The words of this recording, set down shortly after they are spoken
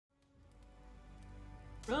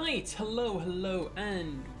Right, hello,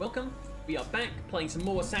 and welcome. We are back playing some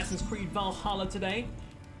more Assassin's Creed Valhalla today.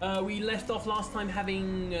 We left off last time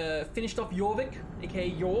having finished off Jorvik, aka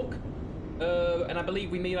York, and I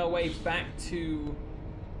believe we made our way back to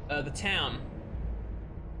the town.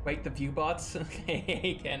 Wait, the view bots?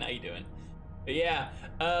 Hey Ken, how you doing? But yeah,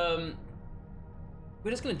 we're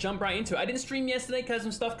just gonna jump right into it. I didn't stream yesterday because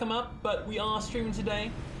some stuff come up, but we are streaming today.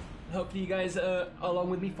 Hopefully you guys are along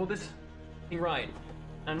with me for this ride.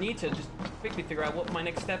 I need to just quickly figure out what my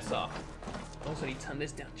next steps are. Also need to turn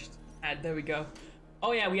this down, just add, there we go.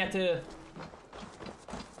 Oh yeah, we had to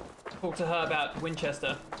talk to her about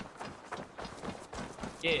Winchester.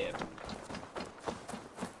 Yeah.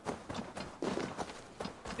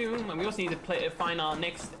 And we also need to find our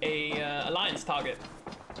next alliance target.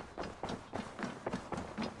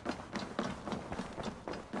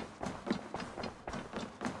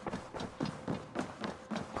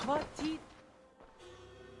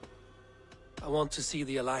 I want to see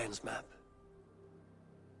the alliance map.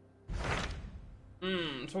 So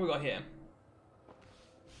what we got here?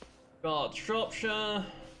 Got Shropshire.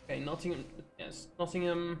 Okay, Nottingham. Yes,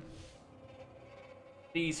 Nottingham.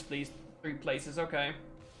 These three places. Okay.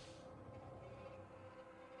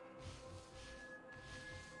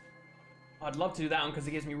 I'd love to do that one because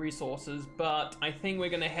it gives me resources, but I think we're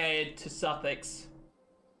gonna head to Sussex.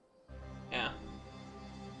 Yeah.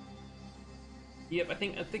 Yep,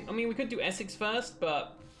 I mean we could do Essex first,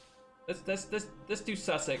 but let's do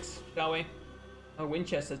Sussex, shall we? Oh,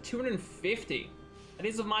 Winchester, 250. That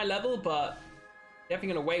is of my level, but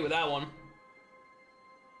definitely gonna wait with that one.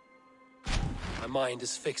 My mind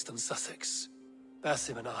is fixed on Sussex.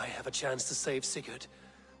 Basim and I have a chance to save Sigurd,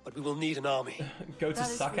 but we will need an army. Go to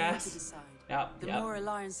Suckass. Yeah. More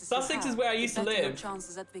alliances Sussex is where I used to live.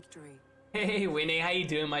 Chances at victory. Hey Winnie, how you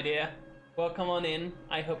doing, my dear? Welcome on in.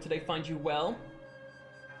 I hope today finds you well.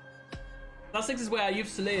 Sussex is where I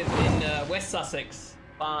used to live, in West Sussex,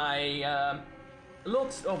 by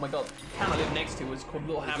oh my god, the town I live next to was called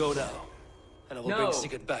Little Hampton. Go now, and I will bring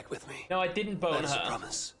Sigurd back with me. No, I didn't bone That's her. a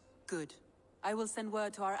promise. Good. I will send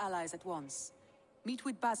word to our allies at once. Meet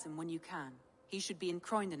with Basim when you can. He should be in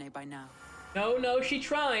Croydon by now. No, she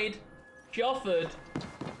tried. She offered.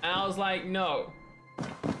 And I was like, no.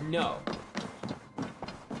 No.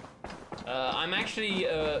 I'm actually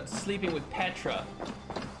sleeping with Petra,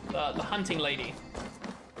 the hunting lady.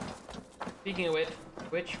 Speaking of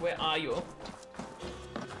which, where are you?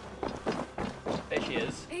 There she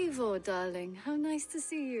is. Eivor, darling, how nice to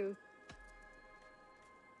see you.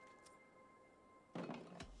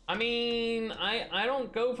 I mean, I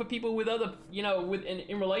don't go for people with other, you know,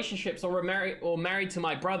 in relationships or married to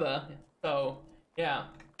my brother. So yeah,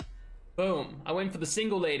 boom. I went for the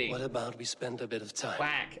single lady. What about we spend a bit of time?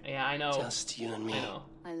 Whack. Yeah, I know. Just you and me. I know.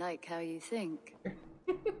 I like how you think.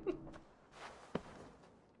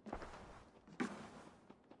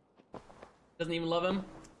 Doesn't even love him.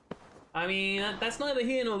 I mean, that's neither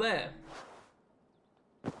here nor there.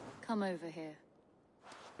 Come over here.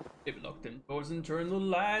 If locked in doors and turn the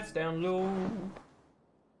lights down low.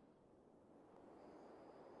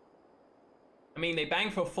 I mean, they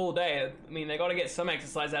bang for a full day. I mean, they gotta get some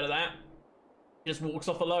exercise out of that. He just walks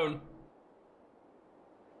off alone.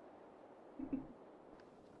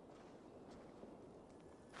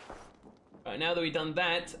 Right, now that we've done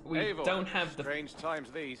that, we Eivor, don't have the strange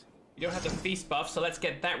times these. you don't have the feast buff, so let's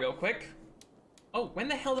get that real quick. Oh, when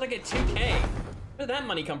the hell did I get 2k? Where did that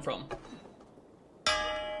money come from?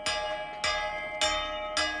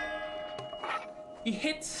 He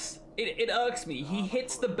hits, it irks me, he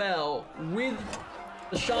hits the bell with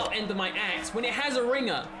the sharp end of my axe when it has a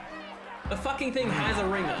ringer. The fucking thing has a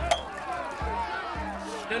ringer.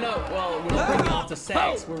 No, well, we're not ringing after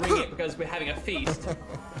sex, we're ringing it because we're having a feast.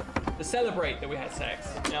 To celebrate that we had sex,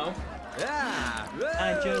 you know? Yeah.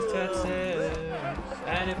 I just had sex,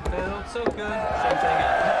 and it felt so good. Same thing.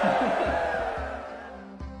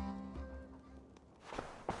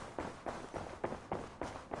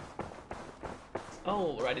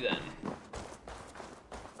 Alrighty then.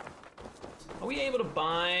 Are we able to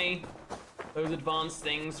buy those advanced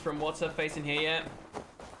things from what's her face in here yet?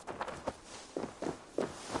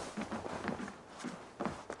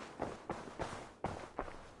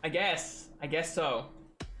 I guess so.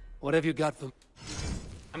 What have you got for?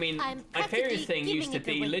 I mean, my favorite thing used to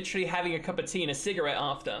be literally having a cup of tea and a cigarette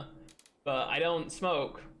after, but I don't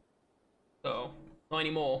smoke, so not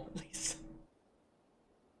anymore, at least.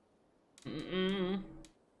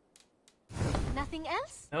 Nothing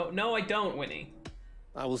else? No, I don't, Winnie.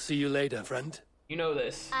 I will see you later, friend. You know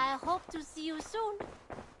this. I hope to see you soon.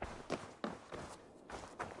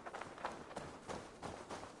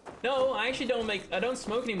 No, I actually I don't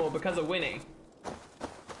smoke anymore because of Winnie. I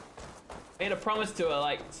made a promise to her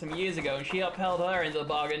like some years ago, and she upheld her end of the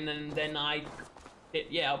bargain, and then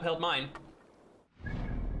yeah, upheld mine.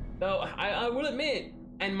 Though I will admit,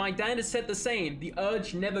 and my dad has said the same, the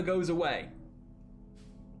urge never goes away.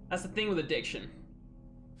 That's the thing with addiction.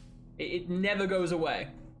 It never goes away.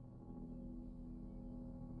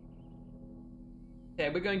 Okay,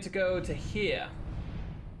 we're going to go to here.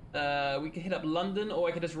 We can hit up London, or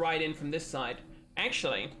I could just ride in from this side.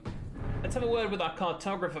 Actually, let's have a word with our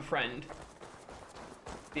cartographer friend.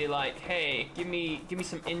 Be like, hey, give me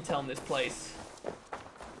some intel on this place.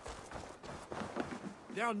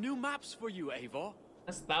 There are new maps for you, Eivor.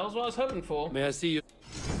 That was what I was hoping for. May I see you?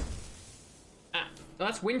 Ah, no,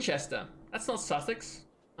 that's Winchester. That's not Sussex.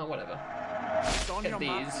 Oh, whatever. It's on Get your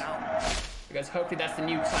map these. now. Because hopefully that's the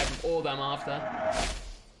new type of orb I'm after.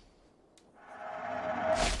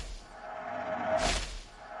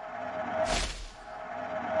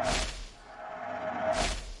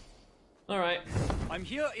 Alright. I'm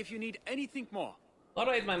here if you need anything more.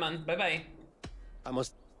 Alright, my man. Bye-bye. I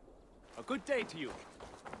must. A good day to you.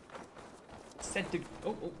 Said to...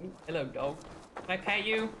 Oh, hello, dog. Can I pet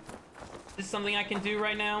you? Is this something I can do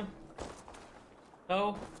right now?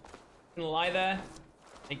 No? Gonna lie there?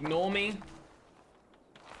 Ignore me?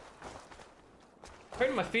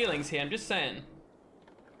 Hurting my feelings here, I'm just saying.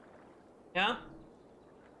 Yeah?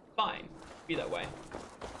 Fine. Be that way.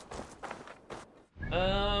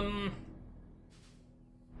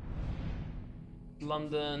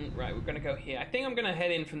 London. Right, we're gonna go here. I think I'm gonna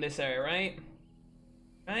head in from this area, right?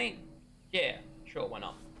 Right? Yeah, sure, why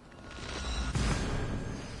not?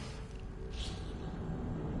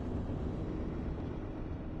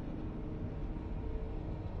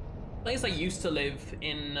 Place I used to live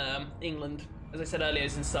in England, as I said earlier,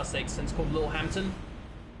 is in Sussex, and it's called Littlehampton.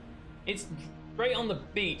 It's right on the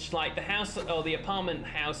beach, like the house, or the apartment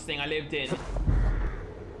house thing I lived in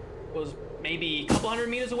was maybe a couple hundred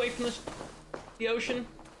meters away from the ocean.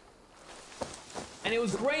 And it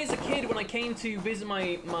was great as a kid when I came to visit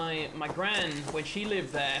my gran when she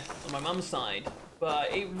lived there on my mum's side.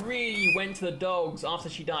 But it really went to the dogs after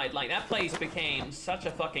she died. Like, that place became such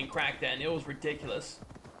a fucking crack den. It was ridiculous.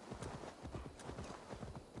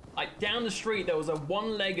 Like, down the street, there was a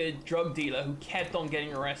one-legged drug dealer who kept on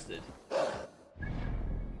getting arrested.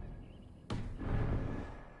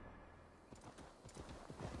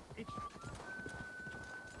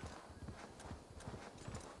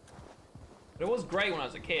 But it was great when I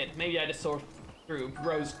was a kid. Maybe I just saw through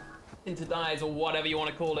rose tinted eyes or whatever you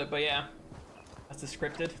want to call it, but yeah. That's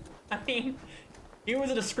descriptive. I mean, he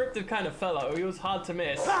was a descriptive kind of fellow. He was hard to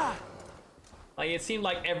miss. Like, it seemed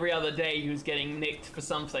like every other day he was getting nicked for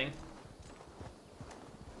something.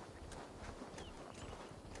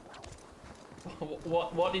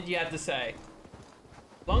 What did you have to say?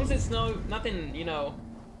 As long as it's nothing, you know,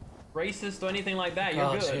 racist or anything like that,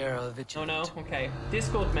 you're good. Here, oh no? Okay.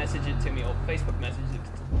 Discord message it to me, or Facebook message it.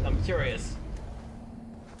 I'm curious.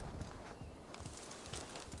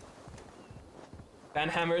 Van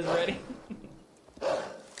Hammer is ready.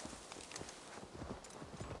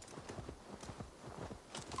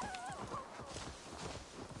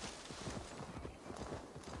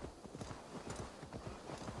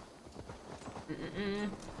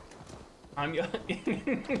 I'm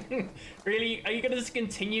really? Are you gonna just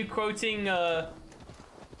continue quoting? Yeah,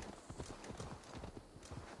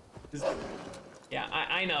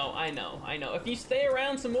 I know. If you stay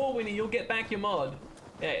around some more, Winnie, you'll get back your mod.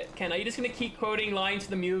 Yeah, Ken, are you just gonna keep quoting lines to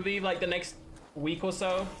the movie like the next week or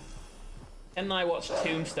so? Ken and I watched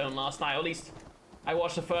Tombstone last night. Or at least I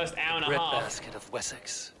watched the first hour and a half. Breadbasket of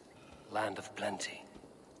Wessex, land of plenty.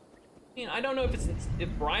 You know, I don't know if it's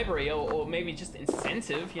bribery or maybe just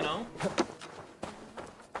incentive, you know?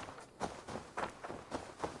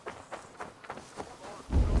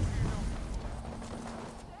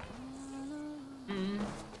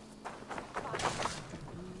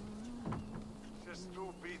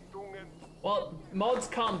 Well, mods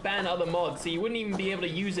can't ban other mods, so you wouldn't even be able to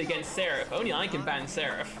use it against Seraph. Only I can ban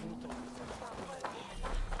Seraph.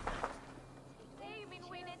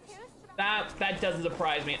 That doesn't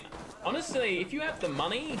surprise me. Honestly, if you have the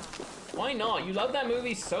money, why not? You love that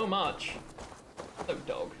movie so much. Hello,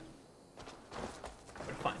 dog.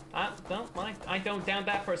 But fine. I don't doubt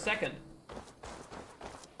that for a second.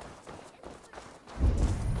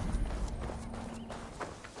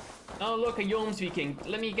 Oh, look, a Yorm speaking.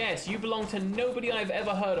 Let me guess, you belong to nobody I've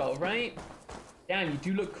ever heard of, right? Damn, you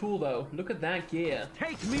do look cool, though. Look at that gear.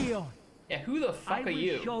 Take me on. Yeah, who the fuck are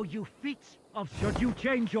you? I will show you feats of should you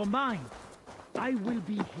change your mind. I will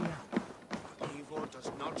be here. Eivor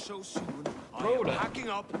does not so soon. I Broder. am packing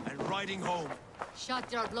up and riding home.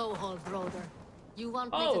 Shut your blowhole, brother. You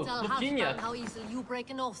want me Oh, to tell Virginia. Halfdan how easily you break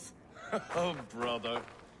an oath? Oh, brother.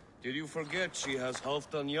 Did you forget she has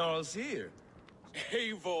Halfdan Jarl's here?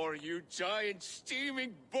 Eivor, you giant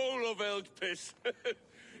steaming bowl of elk piss.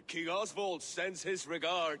 King Oswald sends his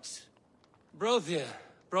regards. Brother.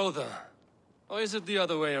 Or is it the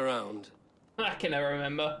other way around? I can never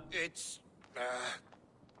remember. It's,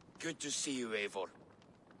 good to see you, Eivor.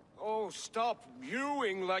 Oh, stop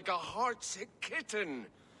mewing like a heartsick kitten.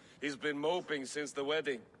 He's been moping since the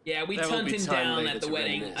wedding. Yeah, we There will turned be him time down later at the to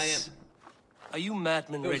wedding. reminisce. Are you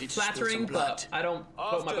madmen It ready was to spill flattering, some blood? but I don't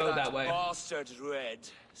float my After boat that way. bastard Red,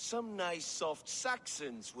 some nice soft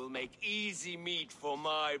Saxons will make easy meat for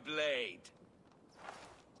my blade.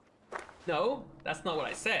 No, that's not what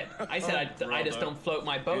I said. I said I just brother. don't float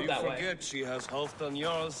my boat you that way. forget she has Halfdan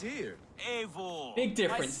Jarl's here? Eivor. Big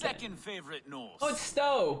difference My then. second favorite Norse. Oh, it's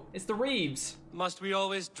Stowe. It's the Reeves. Must we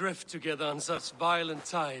always drift together on such violent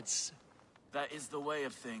tides? That is the way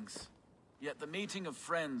of things. Yet the meeting of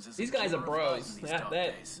friends is. These a guys are joy of life bros. in these They're, dark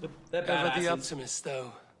they're, days. they're Ever the badasses. optimist,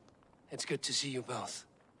 though. It's good to see you both.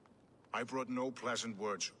 I brought no pleasant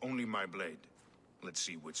words, only my blade. Let's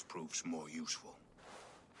see which proves more useful.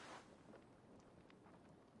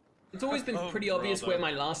 It's always been pretty obvious where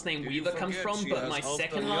my last name Did you Weaver comes forget from, she but has my Halfdan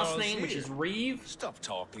second last Jarl's name, which here? is Reeve, Stop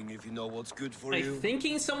talking if you know what's good for I'm you.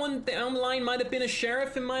 thinking someone down the line might have been a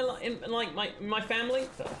sheriff in my my family.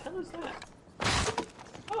 The hell is that?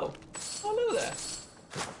 Oh, hello there.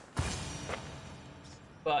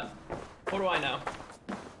 But what do I know?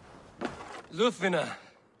 Lufvina,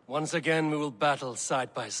 once again we will battle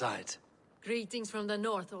side by side. Greetings from the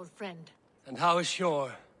north, old friend. And how is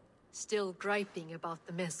Shore? Still griping about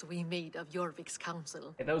the mess we made of Jorvik's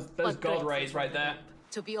council. Yeah, those But god grateful rays for right the there. help.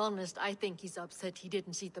 To be honest, I think he's upset he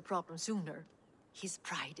didn't see the problem sooner. His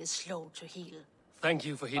pride is slow to heal. Thank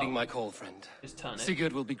you for heeding my call, friend. Just turn it.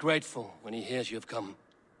 Sigurd will be grateful when he hears you have come.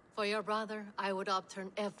 For your brother, I would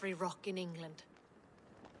upturn every rock in England.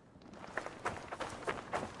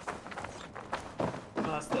 Oh,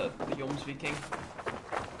 that's the Jomsviking.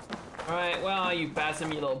 Alright, where are you, Basim,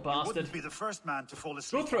 you little You bastard? wouldn't be the first man to fall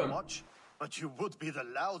asleep Guthrum. on watch, but you would be the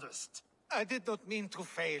loudest. I did not mean to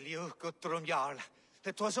fail you, Guthrum Jarl.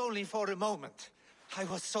 It was only for a moment. I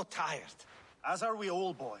was so tired. As are we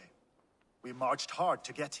all, boy. We marched hard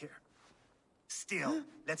to get here. Still,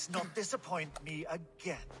 let's not disappoint me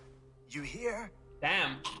again. You hear?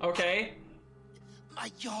 Damn, okay. My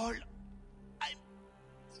Jarl, I'm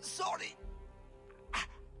sorry.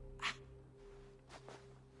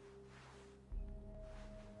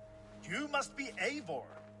 You must be Eivor.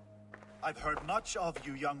 I've heard much of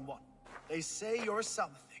you, young one. They say you're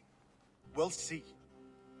something. We'll see.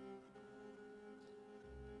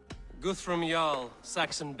 Guthrum Jarl,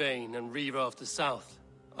 Saxon Bane, and Reaver of the South.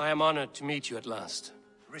 I am honored to meet you at last.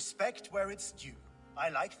 Respect where it's due. I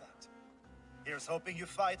like that. Here's hoping you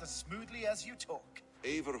fight as smoothly as you talk.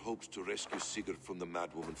 Eivor hopes to rescue Sigurd from the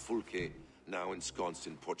madwoman Fulke, now ensconced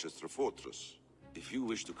in Porchester Fortress. If you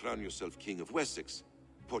wish to crown yourself King of Wessex,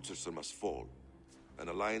 Porchester must fall. An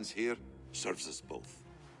alliance here serves us both.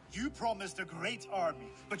 You promised a great army,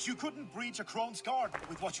 but you couldn't breach a Crone's Guard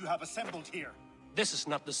with what you have assembled here. This is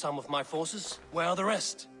not the sum of my forces. Where are the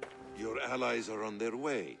rest? Your allies are on their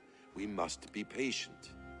way. We must be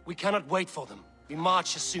patient. We cannot wait for them. We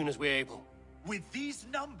march as soon as we're able. With these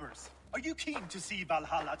numbers, are you keen to see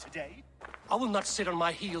Valhalla today? I will not sit on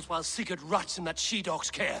my heels while Sigurd rots in that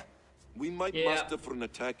she-dog's care. We might muster for an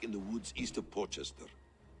attack in the woods east of Porchester.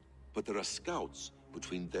 But there are scouts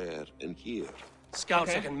between there and here.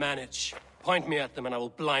 Scouts I can manage. Point me at them and I will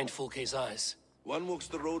blind Fulke's eyes. One walks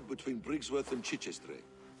the road between Briggsworth and Chichester.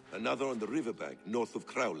 Another on the riverbank north of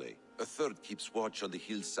Crowley. A third keeps watch on the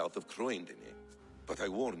hills south of Croendene. But I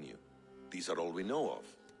warn you, these are all we know of.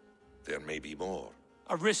 There may be more.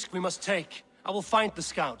 A risk we must take. I will find the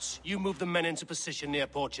scouts. You move the men into position near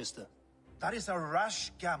Porchester. That is a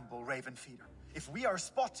rash gamble, Ravenfeeder. If we are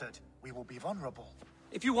spotted, we will be vulnerable.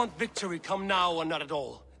 If you want victory, come now or not at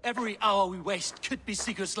all. Every hour we waste could be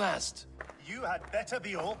Sigurd's last. You had better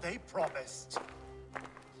be all they promised.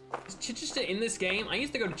 Is Chichester in this game? I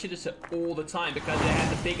used to go to Chichester all the time because they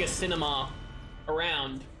had the biggest cinema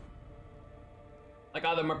around. Like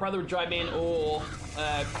either my brother would drive me in or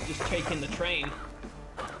just take in the train.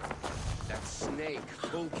 That snake,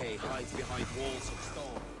 Fulke, hides behind walls of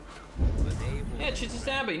stone. But Eivor... Yeah,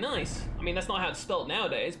 Chichester Abbey, nice. I mean, that's not how it's spelled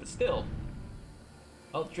nowadays, but still.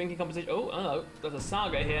 Oh, drinking competition. Oh, hello. There's a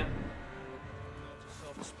saga here.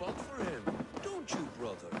 Soft spot for him, don't you,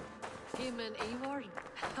 brother? Him and Eivor?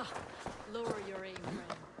 Lower your aim, friend.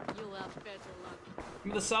 You'll have better luck. Give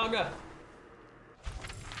me the saga.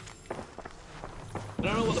 I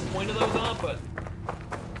don't know what the point of those are, but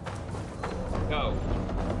go.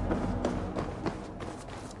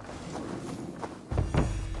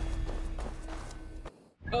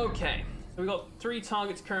 Okay, so we got 3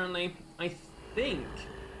 targets currently. I think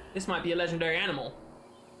this might be a legendary animal.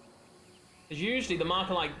 Because usually the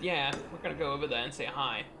marker, like, yeah, we're gonna go over there and say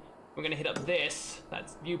hi. We're gonna hit up this.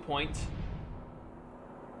 That's viewpoint.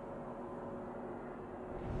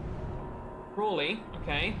 Crawley,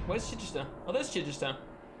 okay. Where's Chichester? Oh, there's Chichester.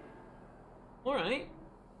 Alright.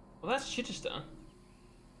 Well, that's Chichester.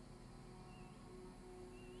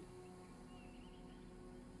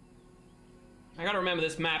 I gotta remember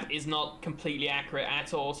this map is not completely accurate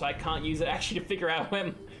at all, so I can't use it actually to figure out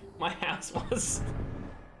where my house was.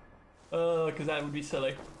 Oh, because that would be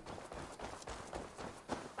silly.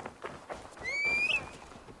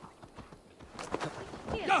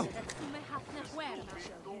 Go!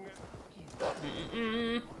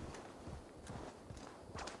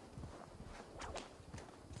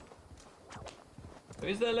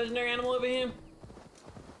 Is there a legendary animal over here?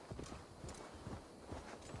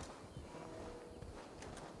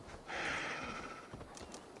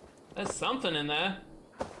 There's something in there.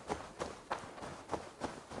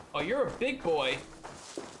 Oh, you're a big boy.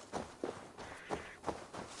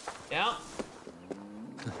 Yeah.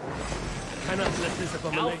 I cannot let this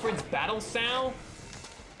abomination. Alfred's battle sow?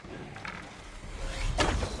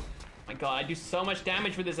 My god, I do so much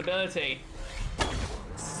damage with this ability.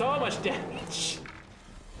 So much damage.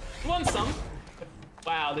 You want some?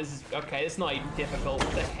 Wow, this is okay. This is not even difficult.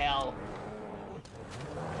 What the hell?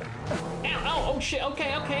 Ow, ow, oh shit.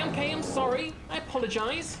 Okay, I'm sorry. I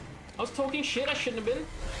apologize. I was talking shit. I shouldn't have been.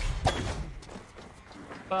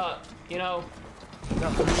 But, you know.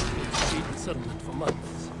 Nothing been settlement for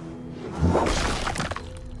months.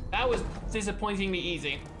 That was disappointingly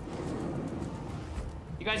easy.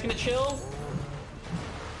 You guys gonna chill?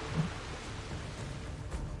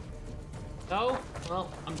 No?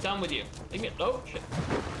 Well, I'm done with you. Leave me. Oh, shit.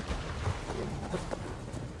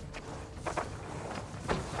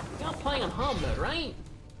 You're not playing on hard mode, right?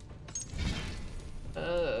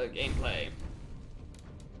 Gameplay.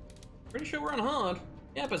 Pretty sure we're on hard.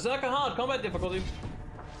 Yeah, Berserker hard, combat difficulty.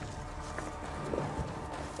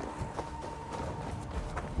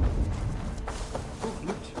 Ooh,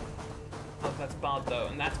 loot. Oh, that's barred though,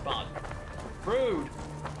 and that's barred. Rude.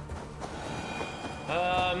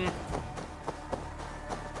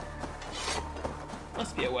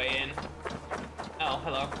 Must be a way in. Oh,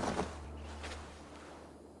 hello.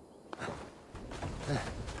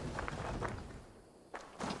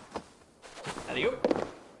 Alley-oop.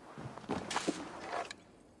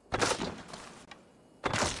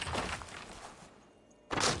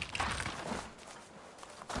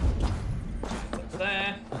 Over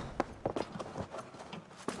there.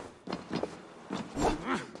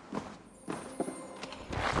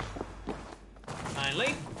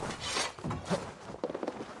 Finally.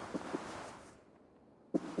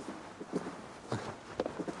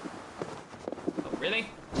 Oh, really?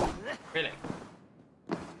 Really?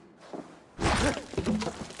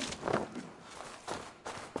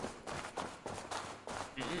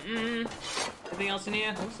 Anything else in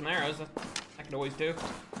here? Oh, some arrows. I can always do.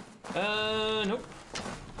 Nope.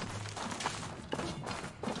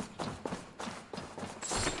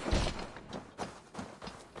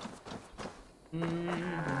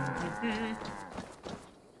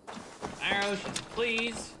 Arrows,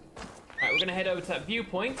 please. Alright, we're gonna head over to that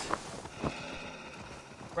viewpoint.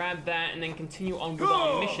 Grab that and then continue on with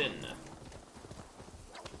our mission.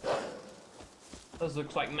 Those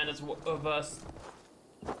looks like men of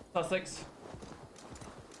Sussex.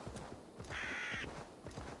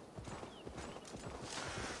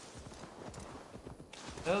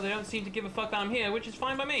 Oh, they don't seem to give a fuck that I'm here, which is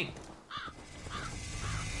fine by me.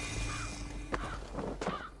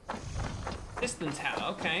 Distant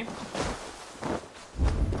tower, okay.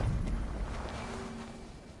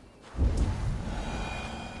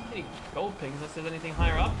 Any gold pings unless there's anything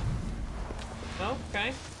higher up? No?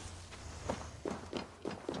 Okay.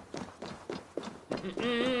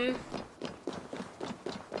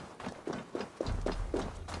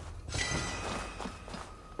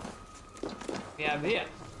 We have here.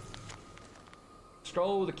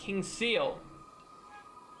 Scroll with the King's Seal.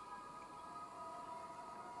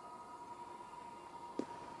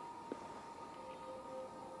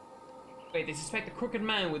 Wait, they suspect a crooked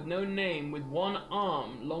man with no name, with one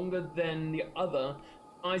arm longer than the other,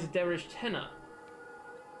 eyes a devilish tenor.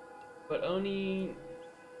 But only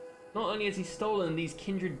Not only has he stolen these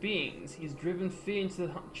kindred beings, he's driven fear into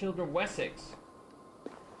the children of Wessex.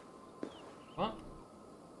 What?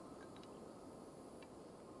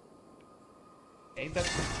 Okay, that's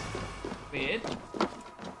weird.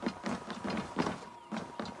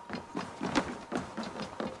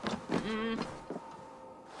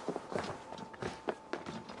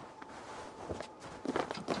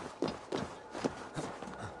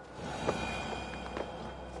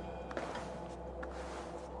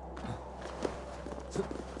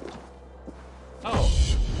 Oh.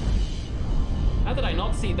 How did I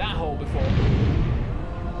not see that hole before?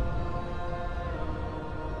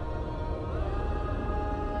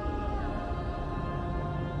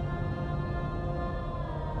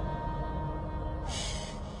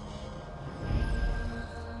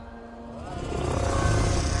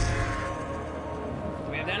 What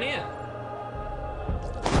do we have down here?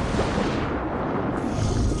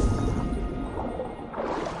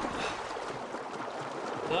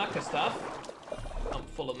 Darker stuff. I'm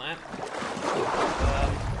full of that.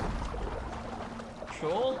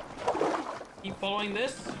 Sure. Keep following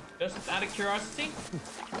this, just out of curiosity.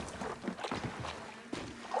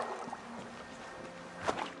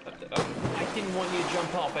 But, I didn't want you to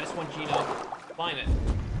jump off, I just want you to climb it. Is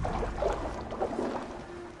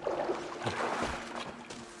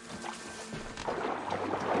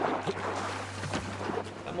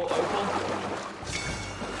that more opal?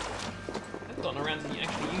 I've gotten around to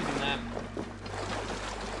actually using that.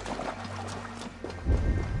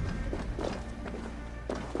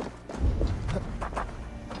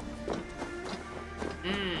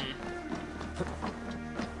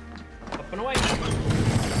 Up and away.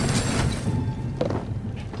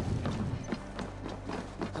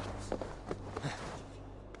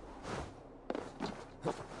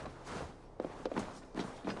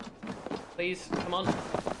 Please, come on. I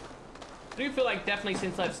do feel like definitely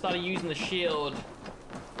since I've started using the shield,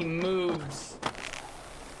 he moves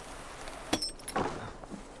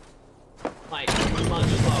like much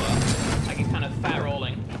slower. Like he's kind of fat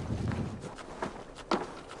rolling.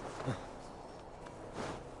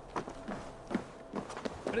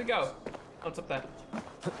 Where'd it go? Oh, it's up there.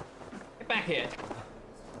 Get back here.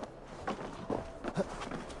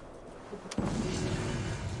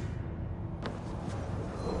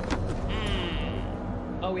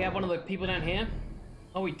 Oh, we have one of the people down here?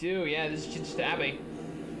 Oh, we do, yeah, this is just Abby.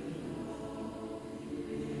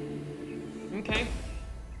 Okay.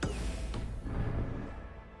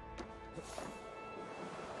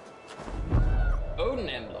 Odin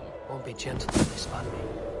emblem. Won't be gentle when they spot me.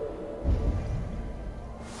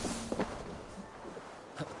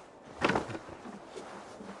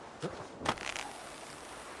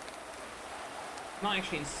 Not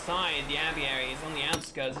actually inside the Abbey area, he's on the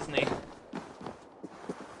outskirts, isn't he?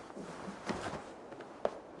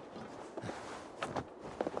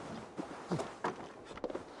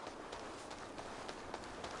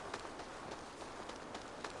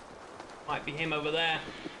 Might be him over there.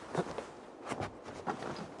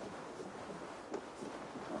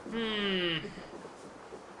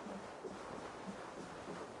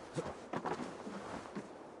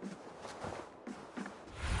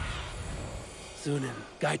 Sunan,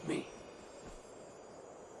 guide me.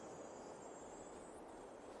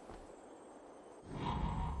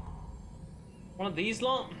 One of these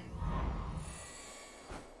lot?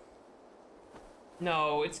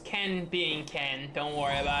 No, it's Ken being Ken. Don't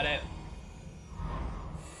worry about it.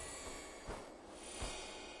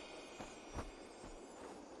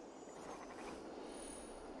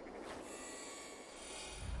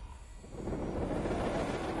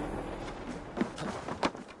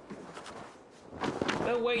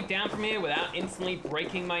 No way down from here without instantly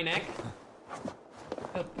breaking my neck.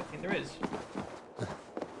 Oh, I think there is.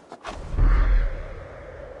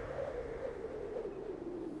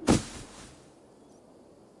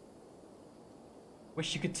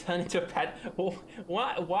 Wish you could turn into a panda.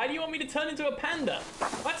 Why do you want me to turn into a panda?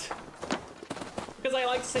 What? Because I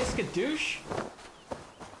like to say skadoosh?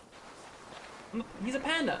 He's a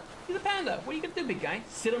panda. He's a panda. What are you gonna do, big guy?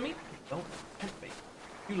 Sit on me? Don't tempt me.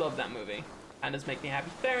 You love that movie. Pandas make me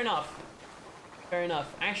happy. Fair enough. Fair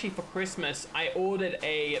enough. Actually, for Christmas, I ordered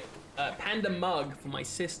a panda mug for my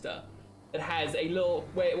sister that has a little,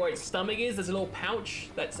 where its stomach is, there's a little pouch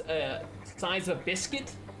that's the size of a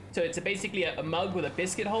biscuit. So it's basically a mug with a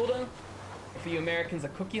biscuit holder. For you Americans, a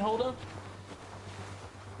cookie holder.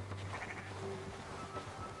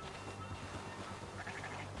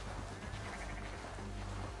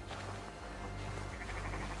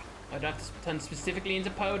 I don't have to turn specifically into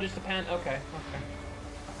Poe, just a pan. Okay, okay.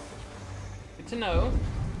 Good to know.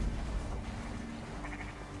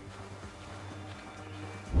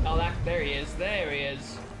 I'll There he is, there he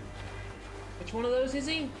is. Which one of those is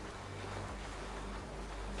he?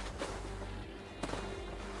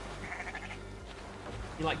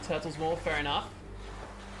 You like turtles more? Fair enough.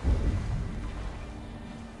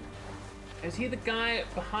 Is he the guy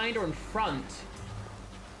behind or in front?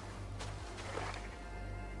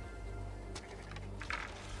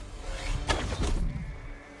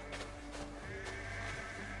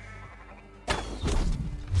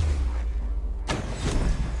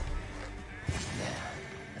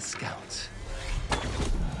 A scout.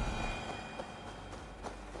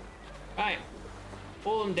 Alright.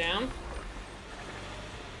 Pull them down.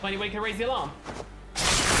 Anybody can raise the alarm.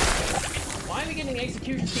 Why are we getting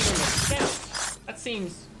execution team on the scout? That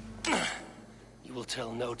seems... You will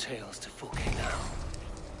tell no tales to Fouquet now.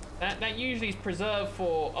 That usually is preserved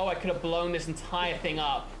for... Oh, I could have blown this entire thing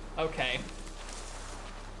up. Okay.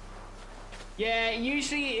 Yeah,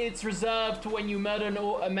 usually it's reserved when you murder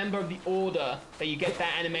a member of the Order that you get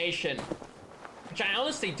that animation. Which I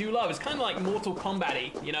honestly do love. It's kind of like Mortal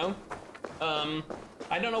Kombat-y, you know?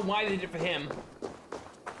 I don't know why they did it for him.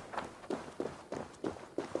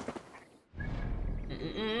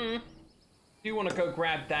 Do want to go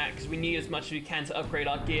grab that because we need as much as we can to upgrade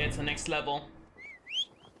our gear to the next level.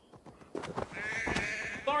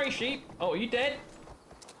 Sorry, sheep. Oh, are you dead?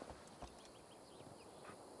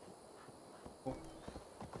 Oh,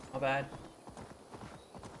 how bad.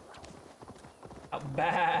 How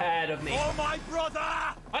bad of me. Oh, my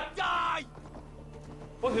brother! What? Die!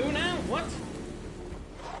 Well, who now? What?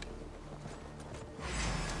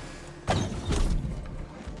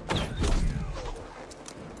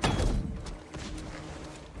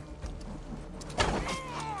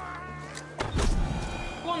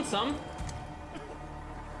 Want some?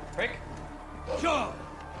 Frick. Sure.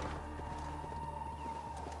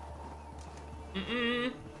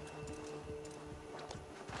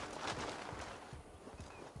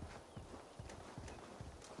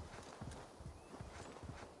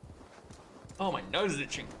 Oh, my nose is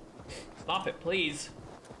itching. Stop it, please.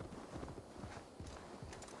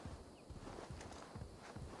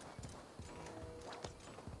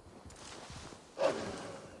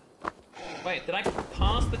 Wait, did I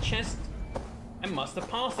pass the chest? I must have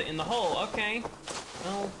passed it in the hole. Okay.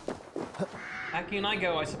 Well, back in I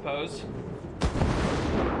go, I suppose.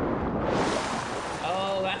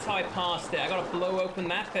 Oh, that's how I passed it. I gotta blow open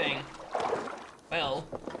that thing. Well,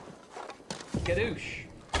 gadoosh.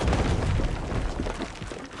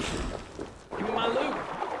 Give me my loot.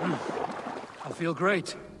 I feel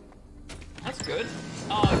great. That's good.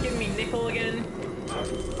 Oh, give me nickel again.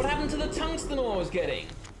 What happened to the tungsten ore I was getting?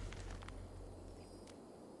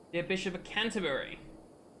 Dear Bishop of Canterbury,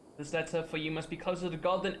 this letter for you must be closer to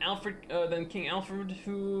God than King Alfred,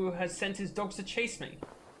 who has sent his dogs to chase me.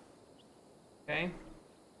 Okay.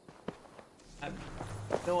 I have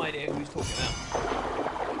no idea who he's talking about.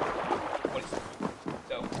 What is it?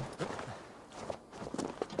 So.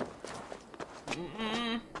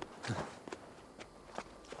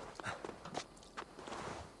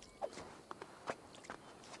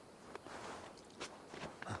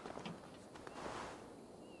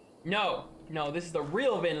 No, no, this is the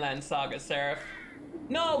real Vinland Saga, Seraph.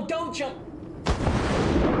 No, don't jump!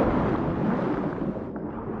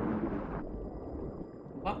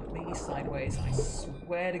 Fuck me sideways, I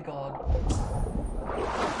swear to God.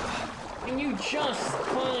 Can you just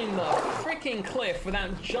climb the freaking cliff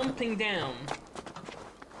without jumping down?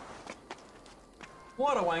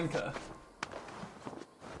 What a wanker.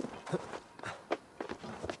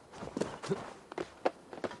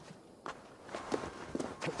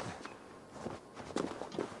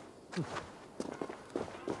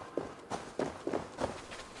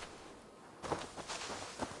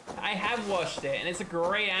 I have watched it, and it's a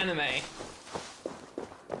great anime.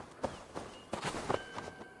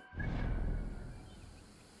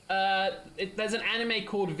 There's an anime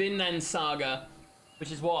called Vinland Saga,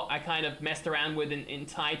 which is what I kind of messed around with in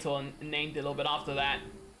title and named it a little bit after that.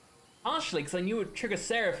 Partially because I knew it would trigger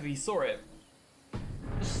Seraph if he saw it.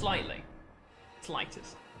 Just slightly.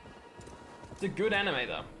 Slightest. It's a good anime,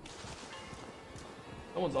 though.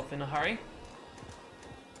 No one's off in a hurry.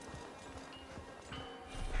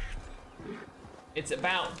 It's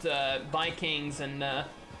about Vikings and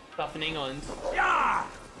stuff in England. Yeah!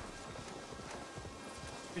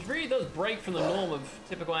 Which really does break from the norm of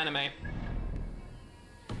typical anime.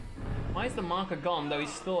 Why is the marker gone, though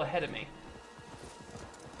he's still ahead of me?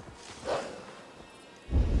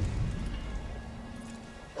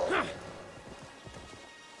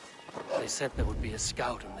 They said there would be a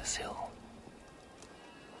scout on this hill.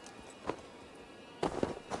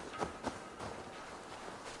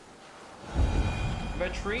 a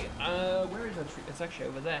tree. Where is our tree? It's actually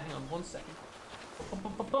over there. Hang on 1 second.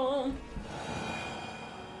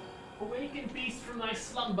 Awaken, beast, from thy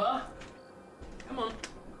slumber. Come on.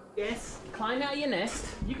 Yes. Climb out of your nest.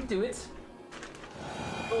 You can do it.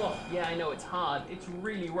 Oh, yeah, I know it's hard. It's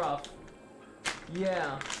really rough.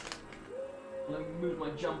 Yeah. Let me move my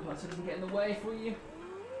jumper so it doesn't get in the way for you.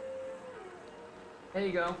 There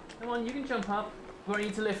you go. Come on, you can jump up. Do I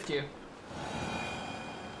need to lift you?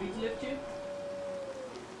 Need to lift you?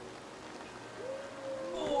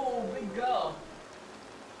 Oh, big girl.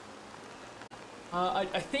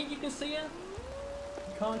 I think you can see her.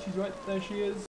 You can't, she's right there, she is.